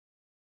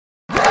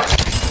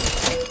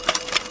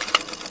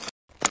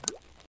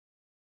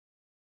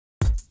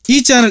ഈ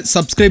channel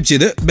subscribe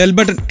ചെയ്ത് bell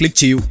button click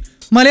ചെയ്യൂ.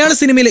 മലയാള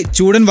സിനിമയിലെ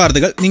ചൂടൻ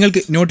വാർത്തകൾ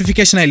നിങ്ങൾക്ക്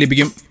നോട്ടിഫിക്കേഷനായി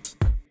ലഭിക്കും.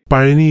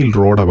 പഴനിയിൽ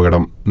റോഡ്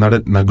അപകടം.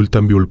 നടൻ നകുൽ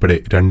തമ്പി ഉൾപ്പെടെ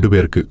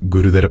രണ്ടുപേർക്ക്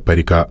ഗുരുതര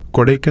പരിക്ക്.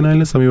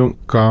 കൊടൈക്കനാലിന് സമീപം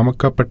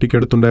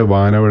കാമക്കപ്പട്ടിക്കടുത്തുണ്ടായ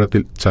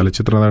വാഹനാപകടത്തിൽ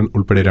ചലച്ചിത്ര നടൻ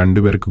ഉൾപ്പെടെ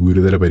രണ്ടുപേർക്ക്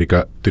ഗുരുതര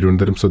പരിക്ക്.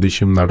 തിരുവനന്തപുരം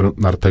സ്വദേശിയും നടനും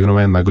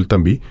നർത്തകനുമായ നകുൽ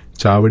തമ്പി,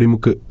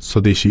 ചാവടിമുക്ക്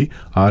സ്വദേശി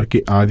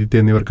RK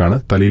ആദിത്യ എന്നിവർക്കാണ്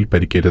തലയിൽ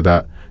പരിക്കേറ്റത്.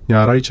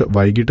 ഞായറാഴ്ച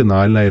വൈകിട്ട്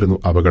 4-നായിരുന്നു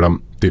അപകടം.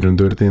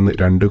 തിരുവനന്തപുരത്ത് നിന്ന്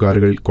 2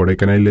 കാറുകളിൽ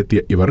കൊടൈക്കനാലിലെത്തിയ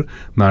ഇവർ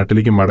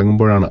നാട്ടിലേക്ക്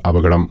മടങ്ങുമ്പോഴാണ്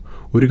അപകടം.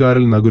 ഒരു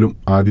കാറിൽ നകുലും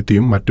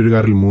ആദിത്യയും മറ്റൊരു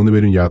കാറിൽ 3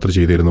 പേരും യാത്ര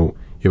ചെയ്തിരുന്നു.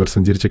 ഇവർ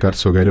സഞ്ചരിച്ച കാർ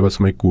സ്വകാര്യ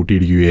ബസുമായി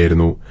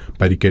കൂട്ടിയിടിക്കുകയായിരുന്നു.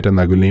 പരിക്കേറ്റ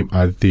നകുലിനെയും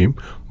ആദിത്യയും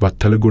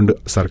വത്തലഗുണ്ട്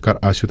സർക്കാർ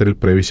ആശുപത്രിയിൽ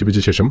പ്രവേശിപ്പിച്ച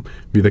ശേഷം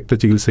വിദഗ്ധ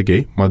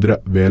ചികിത്സയ്ക്കായി മധുര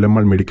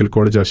വേലമ്മാൾ മെഡിക്കൽ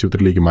കോളേജ്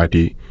ആശുപത്രിയിലേക്ക്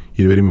മാറ്റി.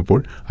 ഇരുവരും ഇപ്പോൾ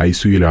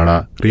ICUയിലാണ്.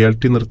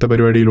 റിയാലിറ്റി നൃത്ത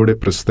പരിപാടിയിലൂടെ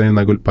പ്രശസ്തനായ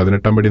നകുൽ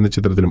 18-ാം പടി എന്ന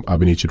ചിത്രത്തിലും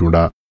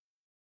അഭിനയിച്ചിട്ടുണ്ട്.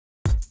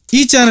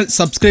 ഈ ചാനൽ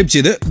സബ്സ്ക്രൈബ്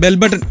ചെയ്ത് ബെൽ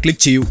ബട്ടൺ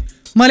ക്ലിക്ക് ചെയ്യൂ.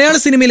 മലയാള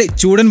സിനിമയിലെ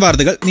ചൂടൻ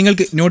വാർത്തകൾ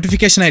നിങ്ങൾക്ക്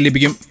നോട്ടിഫിക്കേഷനായി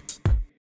ലഭിക്കും.